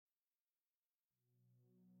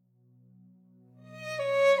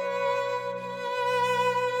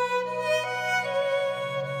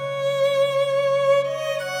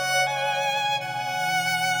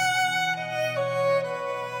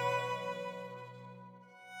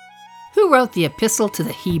Who wrote the Epistle to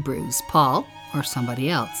the Hebrews, Paul or somebody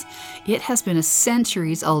else? It has been a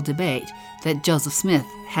centuries-old debate that Joseph Smith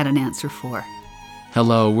had an answer for.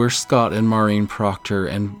 Hello, we're Scott and Maureen Proctor,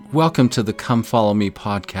 and welcome to the Come Follow Me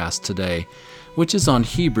podcast today, which is on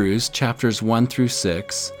Hebrews chapters 1 through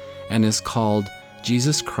 6 and is called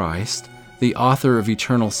Jesus Christ, the Author of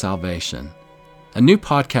Eternal Salvation. A new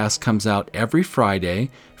podcast comes out every Friday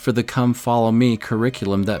for the Come Follow Me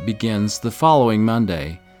curriculum that begins the following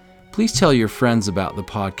Monday. Please tell your friends about the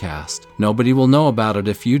podcast. Nobody will know about it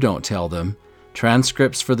if you don't tell them.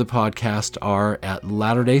 Transcripts for the podcast are at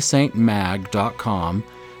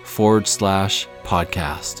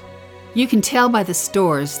latterdaysaintmag.com/podcast. You can tell by the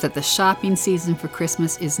stores that the shopping season for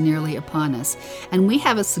Christmas is nearly upon us, and we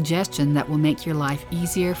have a suggestion that will make your life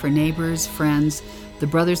easier for neighbors, friends, the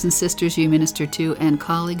brothers and sisters you minister to, and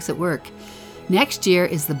colleagues at work. Next year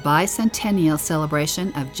is the bicentennial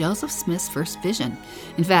celebration of Joseph Smith's first vision.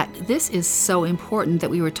 In fact, this is so important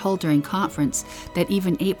that we were told during conference that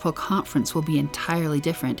even April conference will be entirely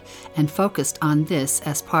different and focused on this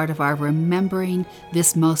as part of our remembering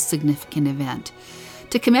this most significant event.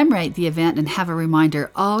 To commemorate the event and have a reminder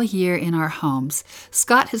all year in our homes,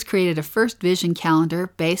 Scott has created a First Vision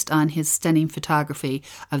calendar based on his stunning photography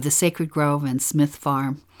of the Sacred Grove and Smith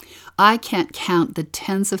Farm. I can't count the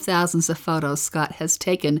tens of thousands of photos Scott has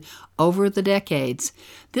taken over the decades.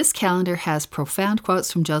 This calendar has profound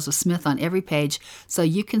quotes from Joseph Smith on every page, so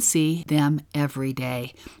you can see them every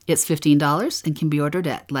day. It's $15 and can be ordered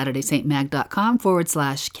at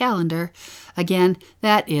latterdaysaintmag.com/calendar. Again,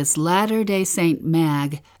 that is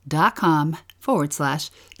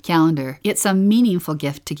latterdaysaintmag.com/calendar. It's a meaningful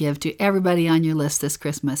gift to give to everybody on your list this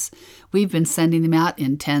Christmas. We've been sending them out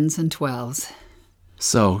in 10s and 12s.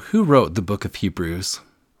 So, who wrote the book of Hebrews?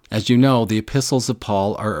 As you know, the epistles of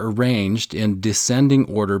Paul are arranged in descending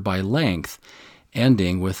order by length,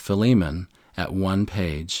 ending with Philemon at one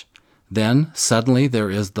page. Then, suddenly, there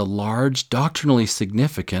is the large, doctrinally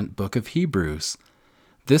significant book of Hebrews.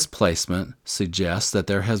 This placement suggests that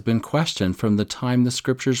there has been question from the time the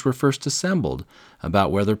scriptures were first assembled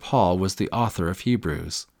about whether Paul was the author of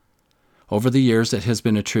Hebrews. Over the years, it has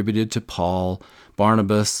been attributed to Paul,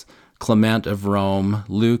 Barnabas, Clement of Rome,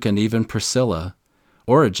 Luke, and even Priscilla.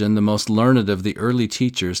 Origen, the most learned of the early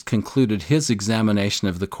teachers, concluded his examination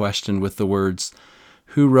of the question with the words,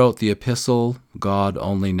 "Who wrote the epistle? God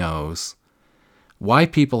only knows." Why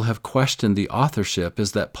people have questioned the authorship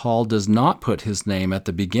is that Paul does not put his name at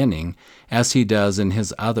the beginning, as he does in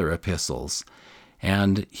his other epistles,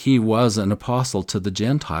 and he was an apostle to the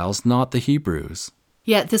Gentiles, not the Hebrews.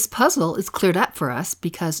 Yet this puzzle is cleared up for us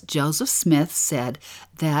because Joseph Smith said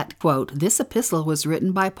that, quote, this epistle was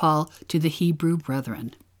written by Paul to the Hebrew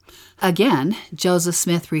brethren. Again, Joseph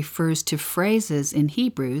Smith refers to phrases in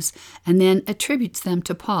Hebrews and then attributes them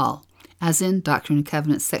to Paul, as in Doctrine and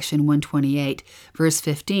Covenants section 128, verse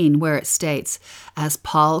 15, where it states, "As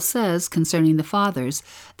Paul says concerning the fathers,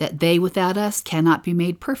 that they without us cannot be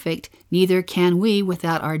made perfect, neither can we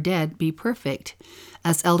without our dead be perfect."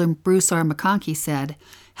 As Elder Bruce R. McConkie said,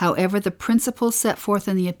 "However, the principles set forth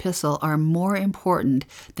in the epistle are more important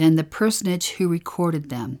than the personage who recorded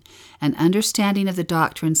them. An understanding of the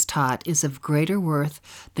doctrines taught is of greater worth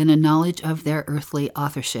than a knowledge of their earthly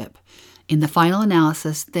authorship. In the final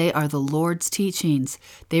analysis, they are the Lord's teachings.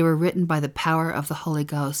 They were written by the power of the Holy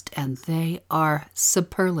Ghost, and they are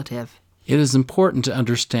superlative." It is important to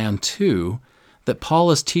understand, too, that Paul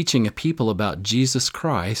is teaching a people about Jesus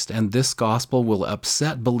Christ, and this gospel will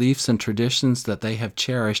upset beliefs and traditions that they have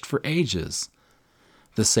cherished for ages.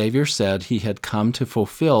 The Savior said he had come to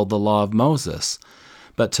fulfill the law of Moses,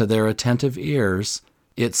 but to their attentive ears,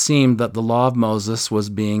 it seemed that the law of Moses was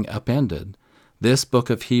being upended. This book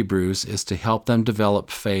of Hebrews is to help them develop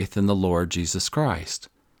faith in the Lord Jesus Christ.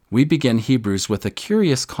 We begin Hebrews with a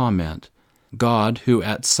curious comment. God, who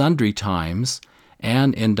at sundry times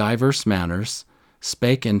and in diverse manners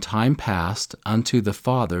spake in time past unto the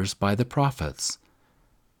fathers by the prophets.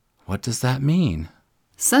 What does that mean?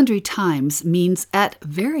 Sundry times means at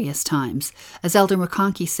various times. As Elder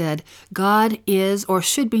McConkie said, God is or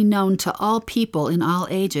should be known to all people in all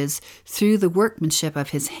ages through the workmanship of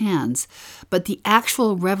his hands, but the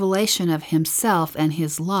actual revelation of himself and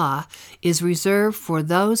his law is reserved for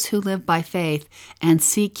those who live by faith and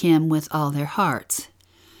seek him with all their hearts.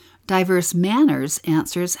 Diverse manners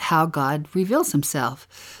answers how God reveals himself.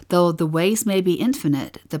 Though the ways may be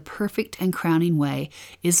infinite, the perfect and crowning way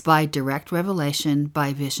is by direct revelation,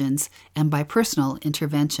 by visions, and by personal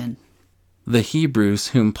intervention. The Hebrews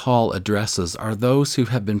whom Paul addresses are those who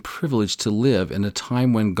have been privileged to live in a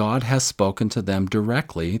time when God has spoken to them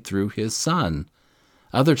directly through his Son.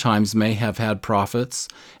 Other times may have had prophets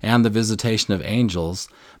and the visitation of angels,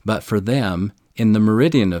 but for them, in the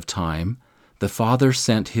meridian of time, the Father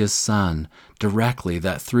sent His Son directly,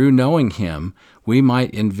 that through knowing Him, we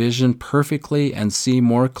might envision perfectly and see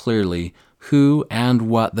more clearly who and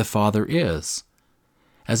what the Father is.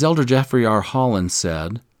 As Elder Jeffrey R. Holland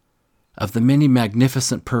said, "Of the many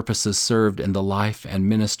magnificent purposes served in the life and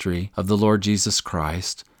ministry of the Lord Jesus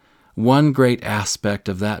Christ, one great aspect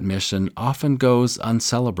of that mission often goes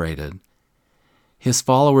uncelebrated. His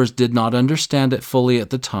followers did not understand it fully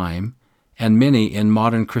at the time, and many in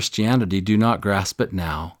modern Christianity do not grasp it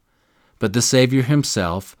now. But the Savior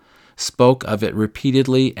Himself spoke of it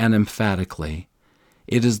repeatedly and emphatically.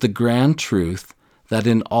 It is the grand truth that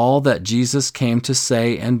in all that Jesus came to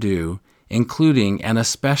say and do, including and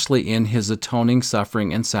especially in His atoning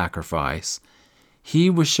suffering and sacrifice, He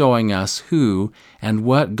was showing us who and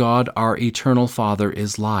what God our eternal Father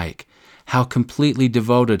is like, how completely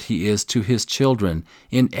devoted He is to His children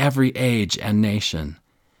in every age and nation.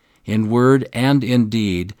 In word and in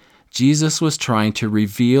deed, Jesus was trying to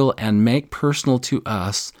reveal and make personal to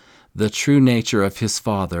us the true nature of His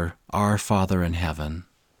Father, our Father in heaven."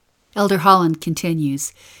 Elder Holland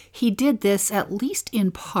continues, "He did this at least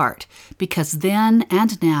in part because then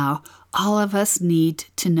and now all of us need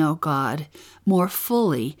to know God more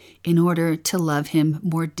fully in order to love Him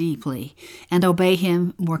more deeply and obey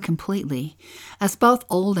Him more completely. As both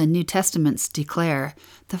Old and New Testaments declare,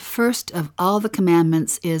 the first of all the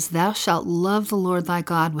commandments is, 'Thou shalt love the Lord thy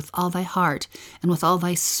God with all thy heart, and with all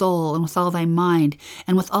thy soul, and with all thy mind,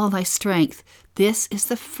 and with all thy strength.' This is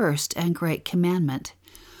the first and great commandment."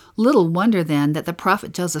 Little wonder, then, that the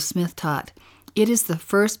prophet Joseph Smith taught, "It is the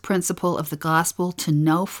first principle of the gospel to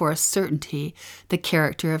know for a certainty the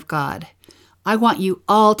character of God." "I want you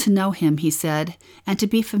all to know Him," he said, "and to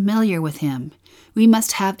be familiar with Him. We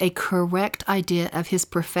must have a correct idea of His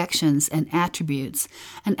perfections and attributes,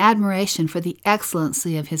 an admiration for the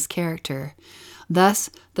excellency of His character. Thus,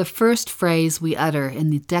 the first phrase we utter in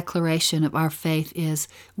the declaration of our faith is,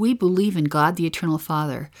 'We believe in God the Eternal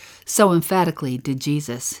Father.' So emphatically did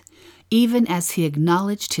Jesus. Even as He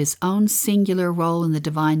acknowledged His own singular role in the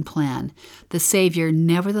divine plan, the Savior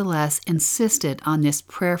nevertheless insisted on this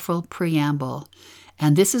prayerful preamble,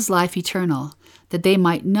 'And this is life eternal, that they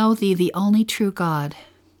might know Thee, the only true God.'"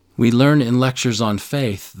 We learn in lectures on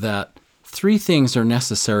faith that 3 things are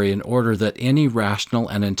necessary in order that any rational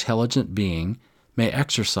and intelligent being may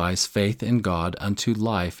exercise faith in God unto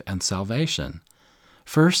life and salvation.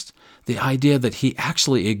 First, the idea that He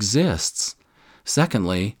actually exists.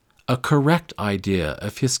 Secondly, a correct idea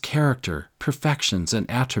of His character, perfections, and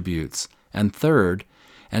attributes. And third,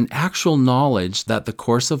 an actual knowledge that the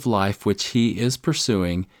course of life which He is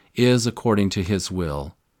pursuing is according to His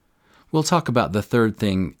will. We'll talk about the third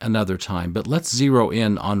thing another time, but let's zero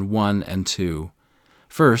in on 1 and 2.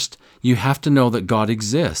 First, you have to know that God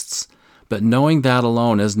exists, but knowing that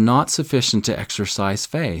alone is not sufficient to exercise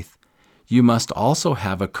faith. You must also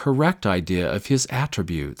have a correct idea of His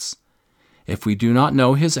attributes. If we do not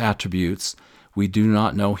know His attributes, we do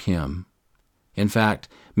not know Him. In fact,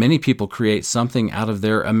 many people create something out of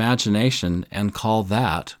their imagination and call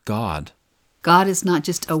that God. God is not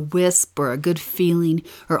just a wisp or a good feeling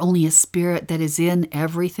or only a spirit that is in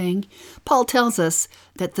everything. Paul tells us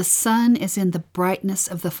that the Son is in the brightness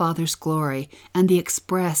of the Father's glory and the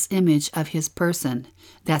express image of His person.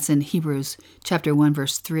 That's in Hebrews chapter 1,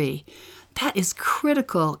 verse 3. That is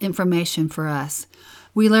critical information for us.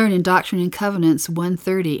 We learn in Doctrine and Covenants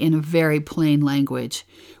 1:30 in a very plain language,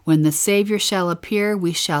 "When the Savior shall appear,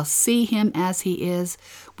 we shall see Him as He is.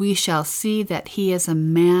 We shall see that He is a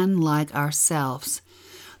man like ourselves."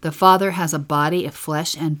 The Father has a body of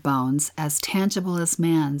flesh and bones, as tangible as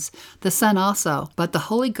man's. The Son also, but the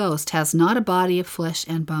Holy Ghost has not a body of flesh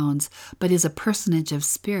and bones, but is a personage of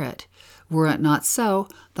spirit. Were it not so,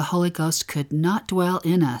 the Holy Ghost could not dwell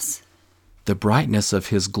in us. The brightness of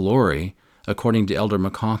His glory, according to Elder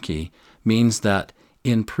McConkie, means that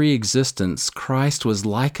in pre-existence Christ was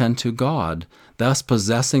like unto God, thus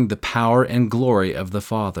possessing the power and glory of the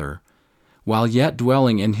Father. While yet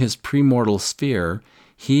dwelling in His premortal sphere,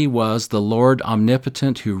 He was the Lord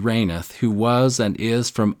omnipotent who reigneth, who was and is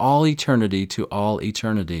from all eternity to all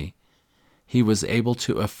eternity. He was able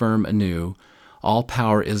to affirm anew, "All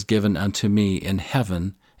power is given unto me in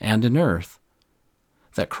heaven and in earth."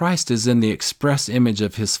 That Christ is in the express image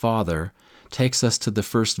of His Father takes us to the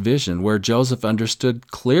first vision, where Joseph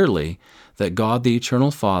understood clearly that God the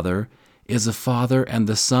Eternal Father is a Father and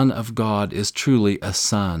the Son of God is truly a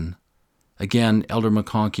Son. Again, Elder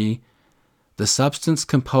McConkie, The substance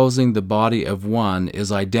composing the body of one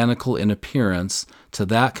is identical in appearance to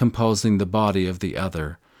that composing the body of the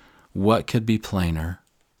other. What could be plainer?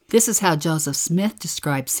 This is how Joseph Smith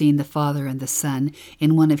described seeing the Father and the Son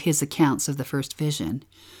in one of his accounts of the first vision.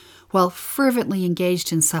 While fervently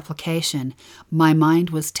engaged in supplication, my mind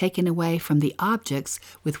was taken away from the objects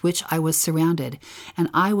with which I was surrounded, and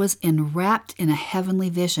I was enwrapped in a heavenly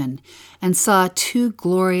vision, and saw two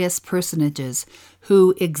glorious personages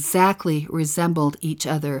who exactly resembled each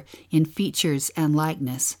other in features and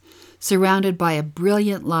likeness, surrounded by a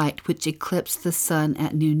brilliant light which eclipsed the sun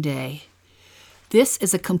at noonday. This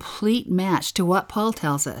is a complete match to what Paul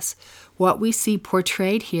tells us. What we see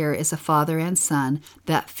portrayed here is a father and son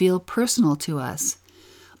that feel personal to us.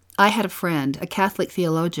 I had a friend, a Catholic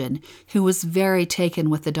theologian, who was very taken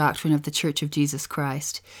with the doctrine of the Church of Jesus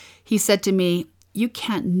Christ. He said to me, "You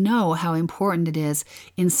can't know how important it is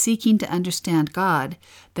in seeking to understand God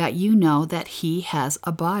that you know that He has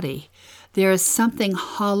a body. There is something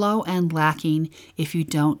hollow and lacking if you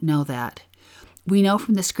don't know that." We know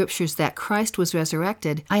from the scriptures that Christ was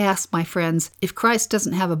resurrected. I asked my friends, if Christ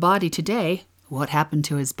doesn't have a body today, what happened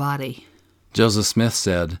to his body? Joseph Smith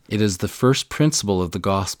said, "It is the first principle of the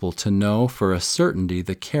gospel to know for a certainty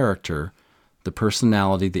the character, the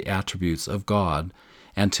personality, the attributes of God,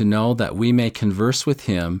 and to know that we may converse with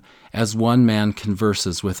Him as one man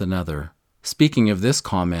converses with another." Speaking of this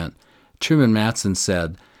comment, Truman Matson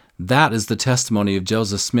said, "That is the testimony of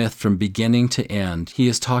Joseph Smith from beginning to end. He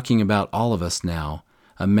is talking about all of us now.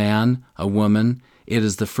 A man, a woman, it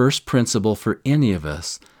is the first principle for any of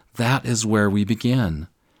us. That is where we begin."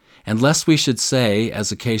 And lest we should say,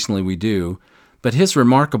 as occasionally we do, "But his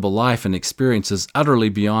remarkable life and experience is utterly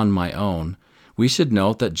beyond my own," we should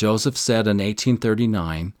note that Joseph said in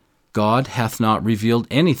 1839, "God hath not revealed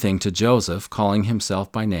anything to Joseph, calling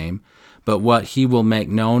himself by name, but what he will make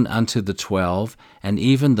known unto the 12, and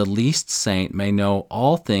even the least saint may know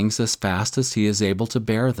all things as fast as he is able to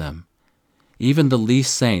bear them." Even the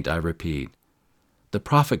least saint, I repeat. The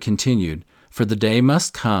prophet continued, "For the day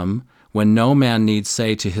must come when no man need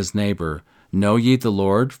say to his neighbor, Know ye the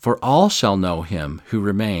Lord? For all shall know him who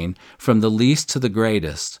remain, from the least to the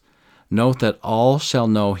greatest." Note that all shall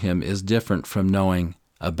know him is different from knowing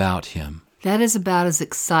about him. That is about as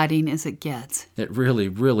exciting as it gets. It really,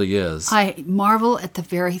 really is. I marvel at the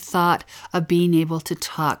very thought of being able to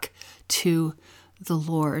talk to the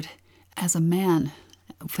Lord as a man,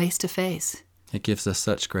 face to face. It gives us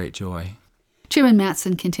such great joy. Truman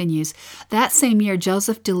Matson continues, "That same year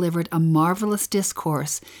Joseph delivered a marvelous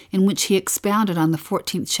discourse in which he expounded on the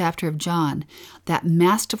 14th chapter of John, that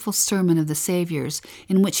masterful sermon of the Savior's,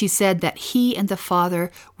 in which he said that he and the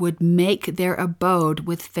Father would make their abode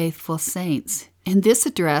with faithful saints. In this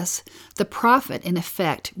address, the prophet, in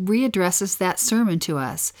effect, readdresses that sermon to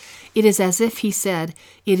us. It is as if he said,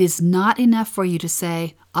 it is not enough for you to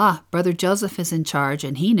say, Brother Joseph is in charge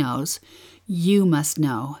and he knows. You must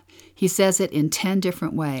know. He says it in 10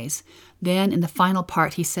 different ways. Then in the final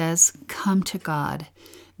part he says, come to God.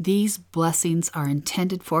 These blessings are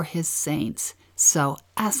intended for his saints, so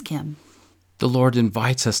ask him. The Lord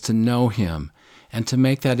invites us to know him, and to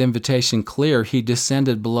make that invitation clear, he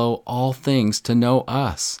descended below all things to know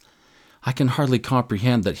us. I can hardly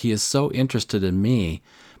comprehend that he is so interested in me,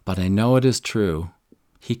 but I know it is true.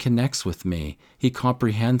 He connects with me, he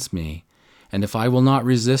comprehends me, and if I will not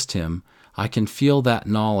resist him, I can feel that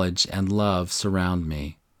knowledge and love surround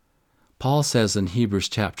me. Paul says in Hebrews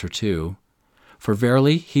chapter 2, For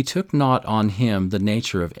verily he took not on him the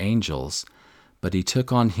nature of angels, but he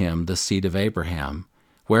took on him the seed of Abraham.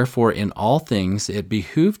 Wherefore in all things it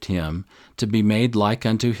behooved him to be made like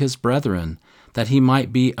unto his brethren, that he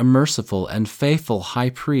might be a merciful and faithful high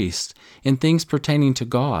priest in things pertaining to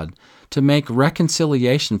God, to make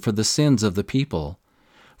reconciliation for the sins of the people.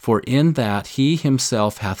 For in that he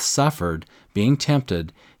himself hath suffered, being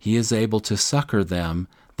tempted, he is able to succor them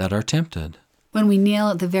that are tempted. When we kneel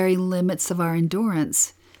at the very limits of our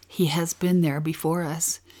endurance, he has been there before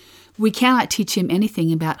us. We cannot teach him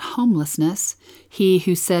anything about homelessness. He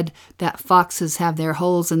who said that foxes have their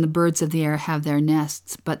holes and the birds of the air have their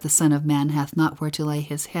nests, but the Son of Man hath not where to lay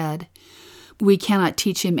his head. We cannot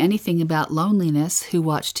teach him anything about loneliness, who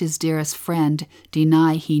watched his dearest friend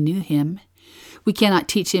deny he knew him. We cannot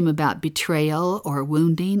teach him about betrayal or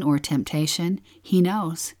wounding or temptation. He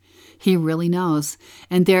knows. He really knows.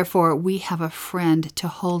 And therefore we have a friend to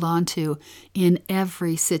hold on to in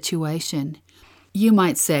every situation. You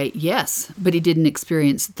might say, yes, but he didn't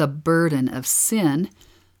experience the burden of sin.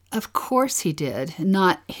 Of course he did.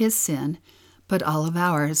 Not his sin, but all of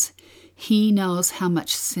ours. He knows how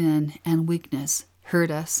much sin and weakness hurt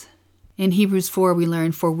us. In Hebrews 4 we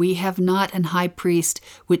learn, "For we have not an high priest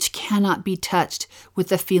which cannot be touched with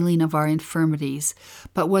the feeling of our infirmities,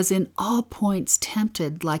 but was in all points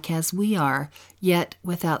tempted like as we are, yet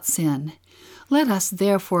without sin. Let us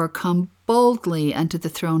therefore come boldly unto the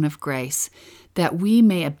throne of grace, that we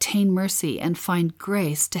may obtain mercy and find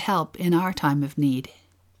grace to help in our time of need."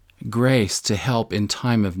 Grace to help in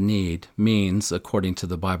time of need means, according to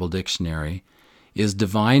the Bible Dictionary, is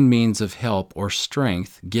divine means of help or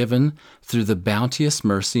strength given through the bounteous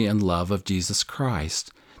mercy and love of Jesus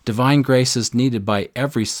Christ. Divine grace is needed by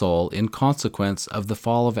every soul in consequence of the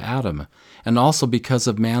fall of Adam, and also because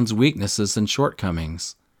of man's weaknesses and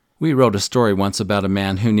shortcomings. We wrote a story once about a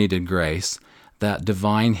man who needed grace, that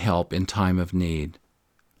divine help in time of need.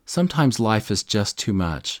 Sometimes life is just too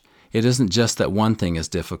much. It isn't just that one thing is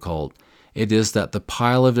difficult. It is that the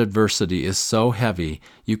pile of adversity is so heavy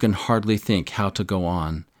you can hardly think how to go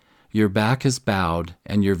on. Your back is bowed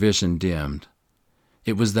and your vision dimmed.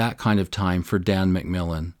 It was that kind of time for Dan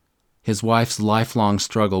McMillan. His wife's lifelong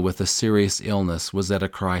struggle with a serious illness was at a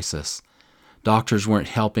crisis. Doctors weren't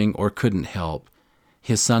helping or couldn't help.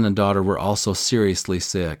 His son and daughter were also seriously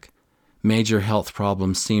sick. Major health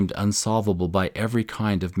problems seemed unsolvable by every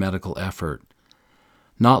kind of medical effort.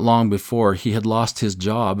 Not long before, he had lost his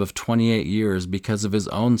job of 28 years because of his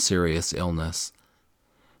own serious illness.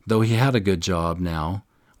 Though he had a good job now,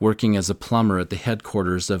 working as a plumber at the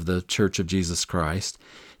headquarters of the Church of Jesus Christ,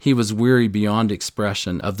 he was weary beyond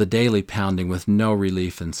expression of the daily pounding with no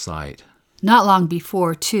relief in sight. Not long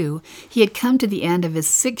before, too, he had come to the end of his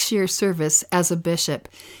 6-year service as a bishop,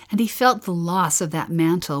 and he felt the loss of that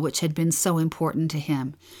mantle which had been so important to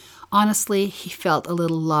him. Honestly, he felt a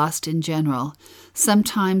little lost in general.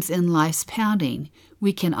 Sometimes in life's pounding,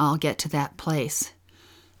 we can all get to that place.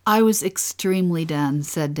 "I was extremely done,"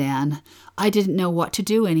 said Dan. "I didn't know what to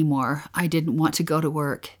do anymore. I didn't want to go to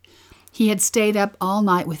work." He had stayed up all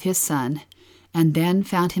night with his son, and then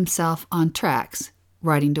found himself on tracks,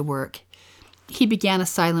 riding to work. He began a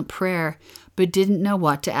silent prayer, but didn't know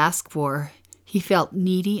what to ask for. He felt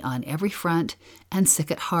needy on every front and sick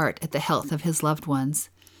at heart at the health of his loved ones.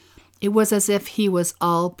 It was as if he was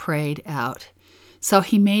all prayed out. So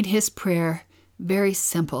he made his prayer very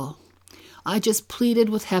simple. "I just pleaded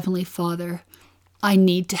with Heavenly Father, I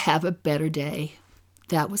need to have a better day."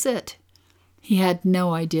 That was it. He had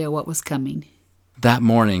no idea what was coming. That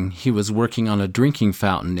morning, he was working on a drinking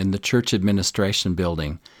fountain in the church administration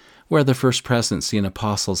building, where the First Presidency and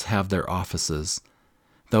Apostles have their offices.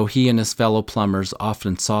 Though he and his fellow plumbers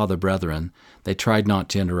often saw the brethren, they tried not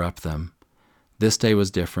to interrupt them. This day was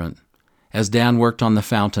different. As Dan worked on the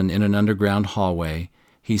fountain in an underground hallway,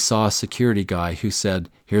 he saw a security guy who said,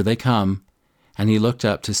 "Here they come," and he looked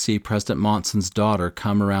up to see President Monson's daughter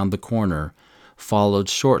come around the corner, followed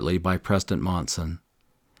shortly by President Monson.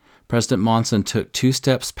 "President Monson took 2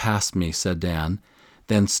 steps past me," said Dan,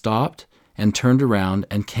 then stopped and turned around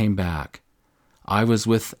and came back. "I was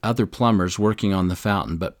with other plumbers working on the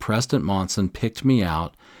fountain, but President Monson picked me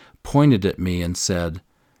out, pointed at me, and said,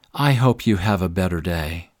 'I hope you have a better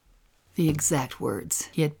day.'" The exact words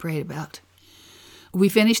he had prayed about. We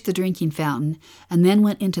finished the drinking fountain and then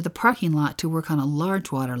went into the parking lot to work on a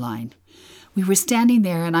large water line. We were standing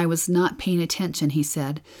there and I was not paying attention, he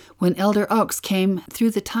said, when Elder Oaks came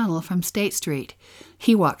through the tunnel from State Street.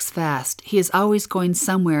 He walks fast. He is always going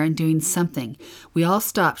somewhere and doing something. We all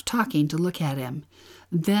stopped talking to look at him.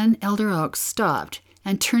 Then Elder Oaks stopped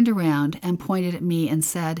and turned around and pointed at me and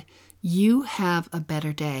said, "You have a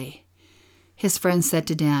better day." His friend said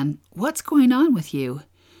to Dan, "What's going on with you?"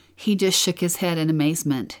 He just shook his head in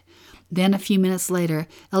amazement. Then a few minutes later,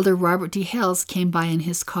 Elder Robert D. Hales came by in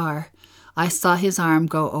his car. I saw his arm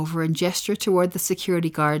go over and gesture toward the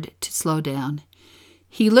security guard to slow down.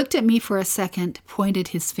 He looked at me for a second, pointed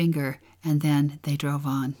his finger, and then they drove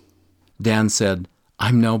on. Dan said,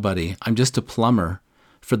 "I'm nobody. I'm just a plumber."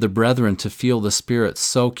 For the brethren to feel the Spirit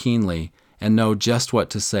so keenly and know just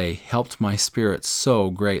what to say helped my spirit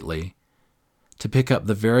so greatly. To pick up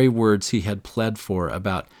the very words he had pled for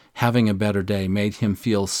about having a better day made him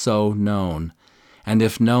feel so known, and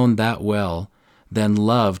if known that well, then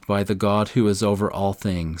loved by the God who is over all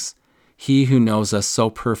things. He who knows us so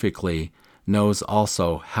perfectly knows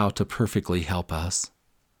also how to perfectly help us.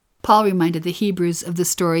 Paul reminded the Hebrews of the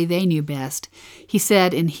story they knew best. He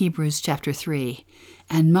said in Hebrews chapter 3,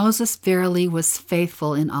 "And Moses verily was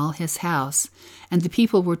faithful in all his house. And the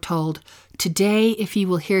people were told, 'Today, if ye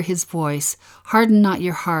will hear his voice, harden not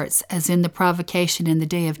your hearts, as in the provocation in the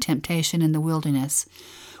day of temptation in the wilderness.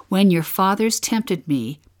 When your fathers tempted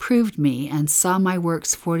me, proved me, and saw my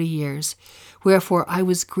works 40 years. Wherefore I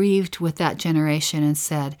was grieved with that generation, and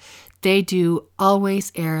said, They do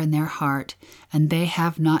always err in their heart, and they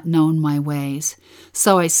have not known my ways.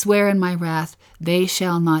 So I swear in my wrath, they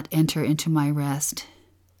shall not enter into my rest.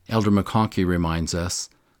 Elder McConkie reminds us,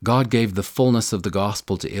 God gave the fullness of the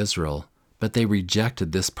gospel to Israel, but they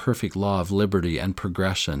rejected this perfect law of liberty and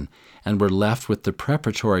progression and were left with the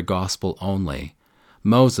preparatory gospel only.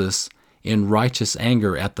 Moses, in righteous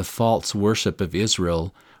anger at the false worship of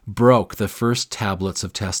Israel, broke the first tablets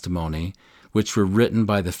of testimony, which were written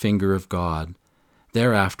by the finger of God.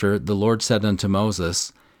 Thereafter the Lord said unto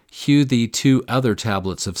Moses, Hew thee 2 other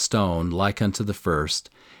tablets of stone, like unto the first,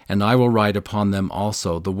 and I will write upon them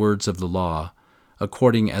also the words of the law,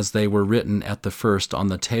 according as they were written at the first on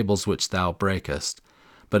the tables which thou breakest.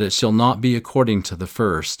 But it shall not be according to the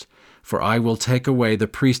first, for I will take away the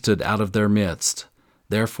priesthood out of their midst.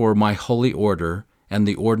 Therefore my holy order, and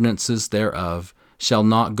the ordinances thereof, shall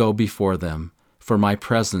not go before them, for my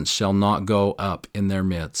presence shall not go up in their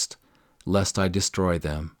midst, lest I destroy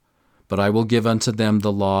them. But I will give unto them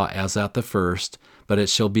the law as at the first, but it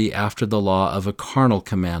shall be after the law of a carnal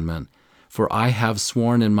commandment. For I have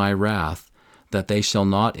sworn in my wrath that they shall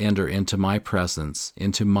not enter into my presence,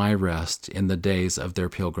 into my rest in the days of their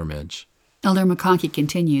pilgrimage. Elder McConkie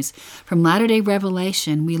continues, from Latter-day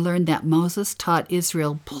Revelation, we learn that Moses taught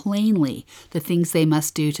Israel plainly the things they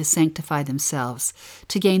must do to sanctify themselves,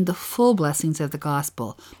 to gain the full blessings of the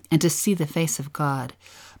gospel, and to see the face of God.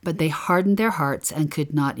 But they hardened their hearts and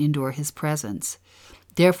could not endure his presence.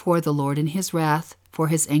 Therefore the Lord in his wrath, for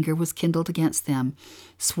his anger was kindled against them,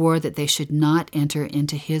 swore that they should not enter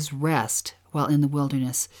into his rest while in the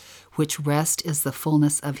wilderness, which rest is the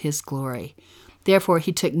fullness of his glory. Therefore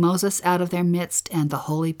he took Moses out of their midst, and the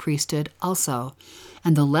holy priesthood also.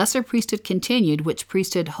 And the lesser priesthood continued, which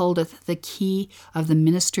priesthood holdeth the key of the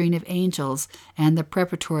ministering of angels and the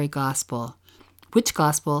preparatory gospel. Which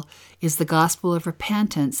gospel is the gospel of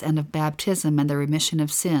repentance and of baptism and the remission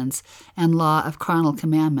of sins, and law of carnal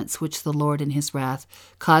commandments, which the Lord in his wrath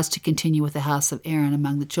caused to continue with the house of Aaron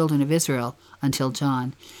among the children of Israel until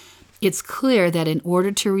John. It's clear that in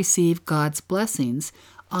order to receive God's blessings,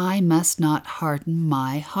 I must not harden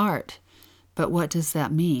my heart. But what does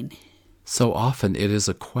that mean? So often it is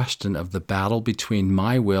a question of the battle between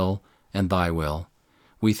my will and thy will.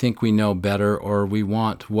 We think we know better, or we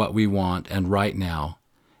want what we want and right now.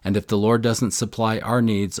 And if the Lord doesn't supply our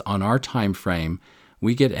needs on our time frame,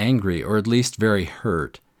 we get angry or at least very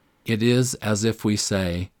hurt. It is as if we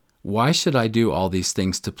say, why should I do all these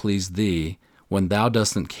things to please thee when thou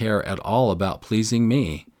doesn't care at all about pleasing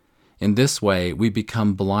me? In this way, we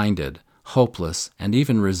become blinded, hopeless, and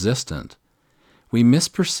even resistant. We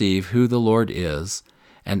misperceive who the Lord is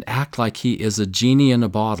and act like he is a genie in a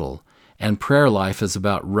bottle, and prayer life is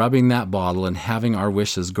about rubbing that bottle and having our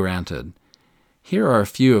wishes granted. Here are a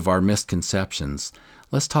few of our misconceptions.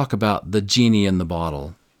 Let's talk about the genie in the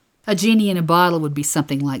bottle. A genie in a bottle would be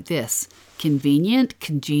something like this. Convenient,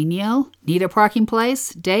 congenial, need a parking place,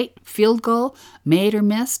 date, field goal, made or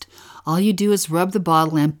missed. All you do is rub the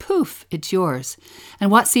bottle and poof, it's yours. And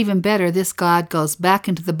what's even better, this God goes back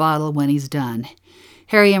into the bottle when he's done.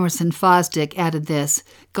 Harry Emerson Fosdick added this,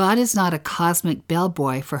 God is not a cosmic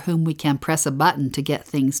bellboy for whom we can press a button to get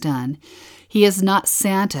things done. He is not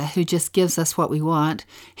Santa who just gives us what we want,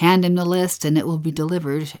 hand him the list and it will be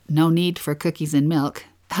delivered, no need for cookies and milk.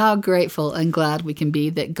 How grateful and glad we can be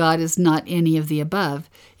that God is not any of the above.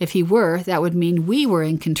 If he were, that would mean we were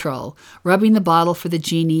in control, rubbing the bottle for the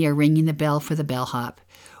genie or ringing the bell for the bellhop.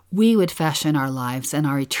 We would fashion our lives and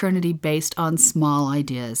our eternity based on small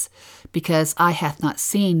ideas, because eye hath not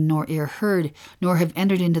seen, nor ear heard, nor have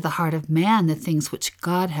entered into the heart of man the things which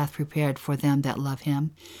God hath prepared for them that love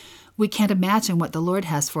him. We can't imagine what the Lord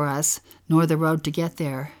has for us, nor the road to get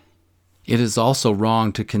there. It is also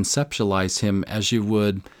wrong to conceptualize him as you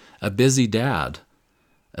would a busy dad.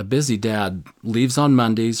 A busy dad leaves on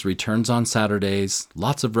Mondays, returns on Saturdays,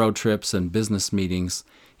 lots of road trips and business meetings.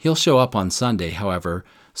 He'll show up on Sunday, however,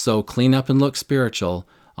 so clean up and look spiritual.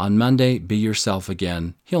 On Monday, be yourself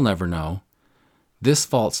again. He'll never know. This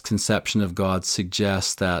false conception of God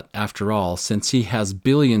suggests that, after all, since he has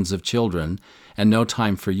billions of children and no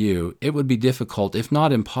time for you, it would be difficult, if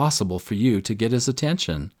not impossible, for you to get his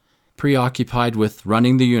attention. Preoccupied with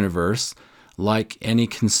running the universe, like any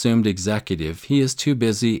consumed executive, he is too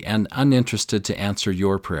busy and uninterested to answer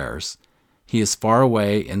your prayers. He is far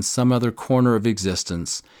away in some other corner of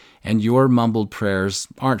existence, and your mumbled prayers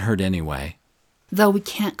aren't heard anyway. Though we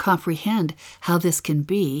can't comprehend how this can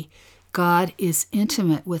be, God is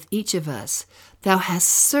intimate with each of us. Thou hast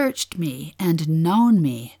searched me and known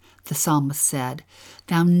me. the psalmist said.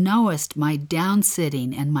 Thou knowest my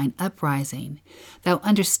downsitting and mine uprising. Thou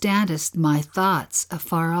understandest my thoughts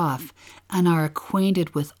afar off, and are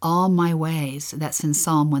acquainted with all my ways. That's in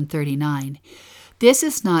Psalm 139. This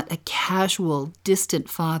is not a casual, distant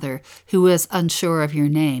Father who is unsure of your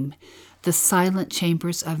name. The silent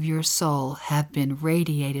chambers of your soul have been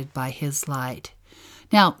radiated by his light.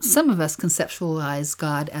 Now, some of us conceptualize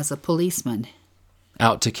God as a policeman.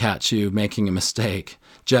 Out to catch you making a mistake,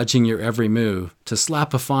 judging your every move, to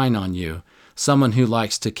slap a fine on you, someone who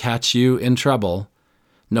likes to catch you in trouble.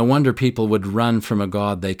 No wonder people would run from a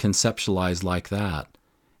God they conceptualize like that.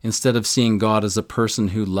 Instead of seeing God as a person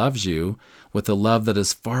who loves you with a love that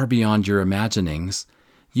is far beyond your imaginings,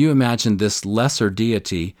 you imagine this lesser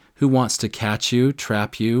deity who wants to catch you,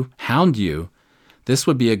 trap you, hound you. This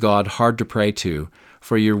would be a God hard to pray to,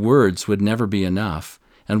 for your words would never be enough,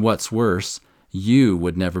 and what's worse, you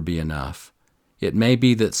would never be enough. It may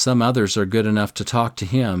be that some others are good enough to talk to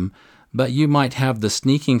him, but you might have the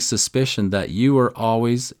sneaking suspicion that you are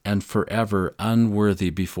always and forever unworthy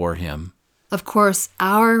before him. Of course,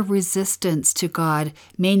 our resistance to God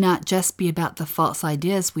may not just be about the false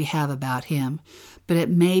ideas we have about him, but it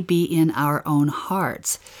may be in our own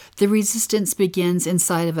hearts. The resistance begins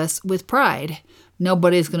inside of us with pride.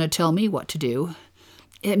 Nobody's going to tell me what to do.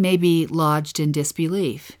 It may be lodged in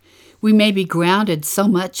disbelief. We may be grounded so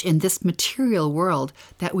much in this material world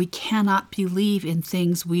that we cannot believe in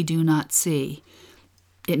things we do not see.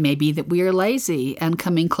 It may be that we are lazy, and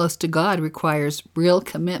coming close to God requires real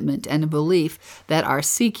commitment and a belief that our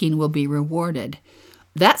seeking will be rewarded.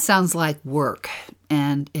 That sounds like work,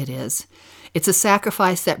 and it is. It's a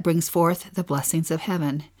sacrifice that brings forth the blessings of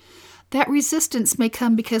heaven. That resistance may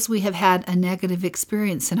come because we have had a negative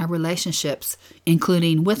experience in our relationships,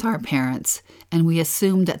 including with our parents, and we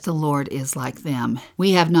assume that the Lord is like them.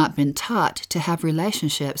 We have not been taught to have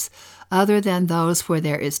relationships other than those where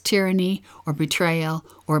there is tyranny or betrayal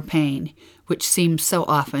or pain, which seems so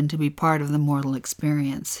often to be part of the mortal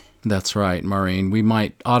experience. That's right, Maureen. We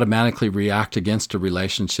might automatically react against a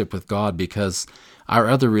relationship with God because our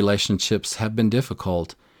other relationships have been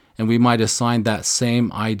difficult, and we might assign that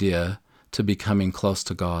same idea to becoming close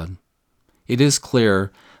to God. It is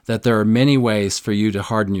clear that there are many ways for you to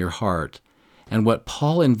harden your heart, and what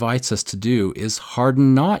Paul invites us to do is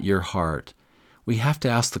harden not your heart. We have to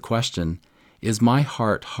ask the question, is my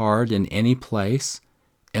heart hard in any place?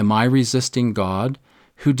 Am I resisting God,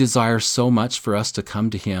 who desires so much for us to come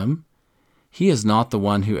to him? He is not the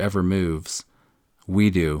one who ever moves. We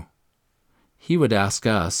do. He would ask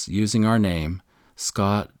us, using our name,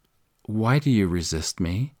 Scott, why do you resist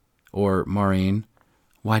me? Or, Maureen,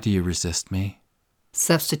 why do you resist me?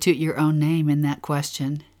 Substitute your own name in that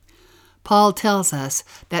question. Paul tells us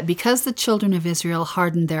that because the children of Israel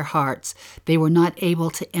hardened their hearts, they were not able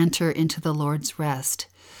to enter into the Lord's rest.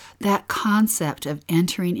 That concept of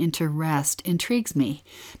entering into rest intrigues me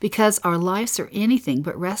because our lives are anything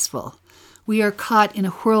but restful. We are caught in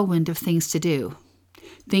a whirlwind of things to do.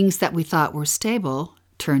 Things that we thought were stable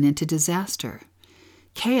turn into disaster.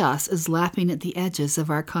 Chaos is lapping at the edges of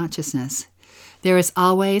our consciousness. There is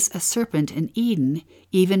always a serpent in Eden,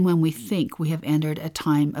 even when we think we have entered a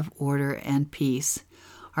time of order and peace.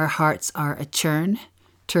 Our hearts are a churn,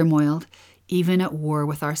 turmoiled, even at war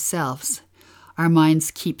with ourselves. Our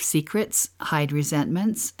minds keep secrets, hide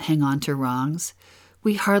resentments, hang on to wrongs.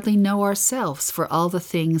 We hardly know ourselves for all the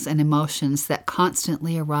things and emotions that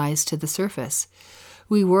constantly arise to the surface.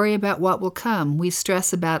 We worry about what will come. We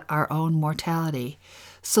stress about our own mortality.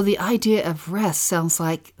 So the idea of rest sounds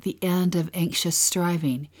like the end of anxious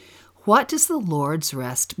striving. What does the Lord's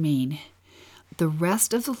rest mean? The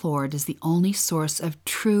rest of the Lord is the only source of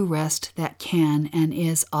true rest that can and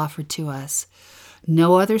is offered to us.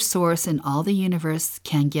 No other source in all the universe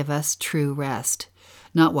can give us true rest.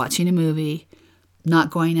 Not watching a movie,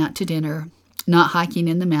 not going out to dinner, not hiking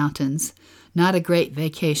in the mountains, not a great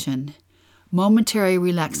vacation. Momentary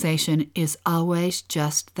relaxation is always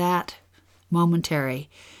just that, momentary,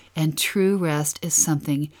 and true rest is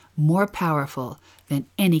something more powerful than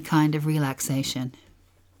any kind of relaxation.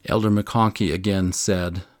 Elder McConkie again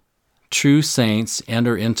said, "True saints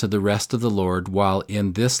enter into the rest of the Lord while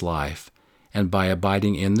in this life, and by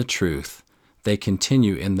abiding in the truth, they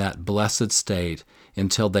continue in that blessed state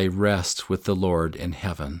until they rest with the Lord in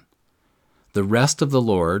heaven." The rest of the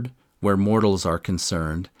Lord, where mortals are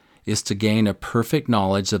concerned, is to gain a perfect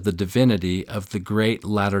knowledge of the divinity of the great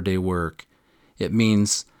latter-day work. It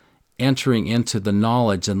means entering into the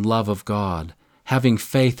knowledge and love of God, having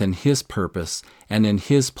faith in His purpose and in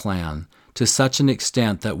His plan to such an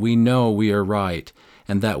extent that we know we are right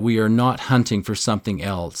and that we are not hunting for something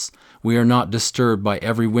else. We are not disturbed by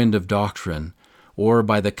every wind of doctrine, or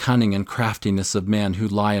by the cunning and craftiness of men who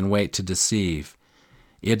lie in wait to deceive.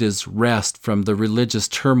 It is rest from the religious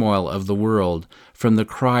turmoil of the world, from the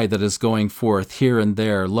cry that is going forth here and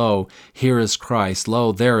there, "Lo, here is Christ,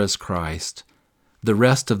 lo, there is Christ." The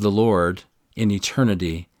rest of the Lord, in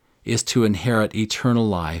eternity, is to inherit eternal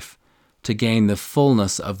life, to gain the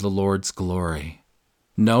fullness of the Lord's glory.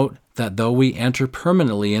 Note that though we enter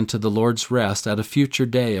permanently into the Lord's rest at a future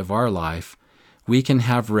day of our life, we can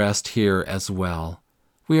have rest here as well.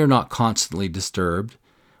 We are not constantly disturbed.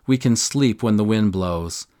 We can sleep when the wind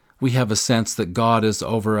blows. We have a sense that God is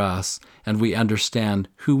over us, and we understand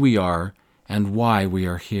who we are and why we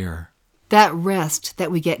are here. That rest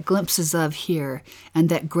that we get glimpses of here and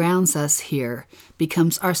that grounds us here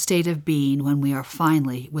becomes our state of being when we are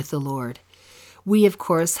finally with the Lord. We, of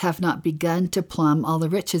course, have not begun to plumb all the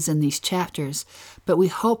riches in these chapters, but we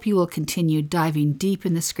hope you will continue diving deep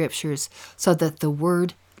in the Scriptures so that the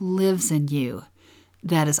Word lives in you.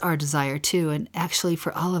 That is our desire too, and actually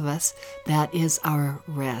for all of us, that is our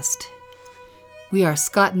rest. We are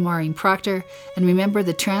Scott and Maureen Proctor, and remember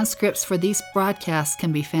the transcripts for these broadcasts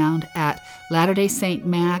can be found at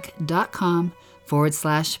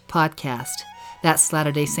latterdaysaintmag.com/podcast. That's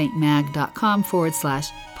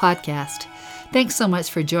latterdaysaintmag.com/podcast. Thanks so much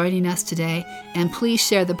for joining us today, and please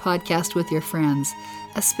share the podcast with your friends.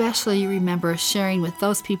 Especially remember sharing with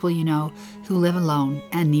those people you know who live alone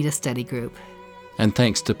and need a study group. And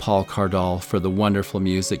thanks to Paul Cardall for the wonderful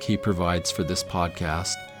music he provides for this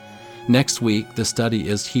podcast. Next week, the study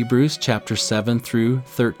is Hebrews chapter 7 through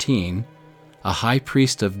 13, a high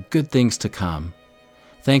priest of good things to come.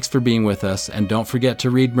 Thanks for being with us, and don't forget to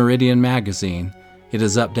read Meridian Magazine. It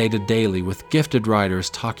is updated daily with gifted writers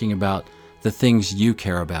talking about the things you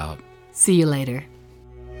care about. See you later.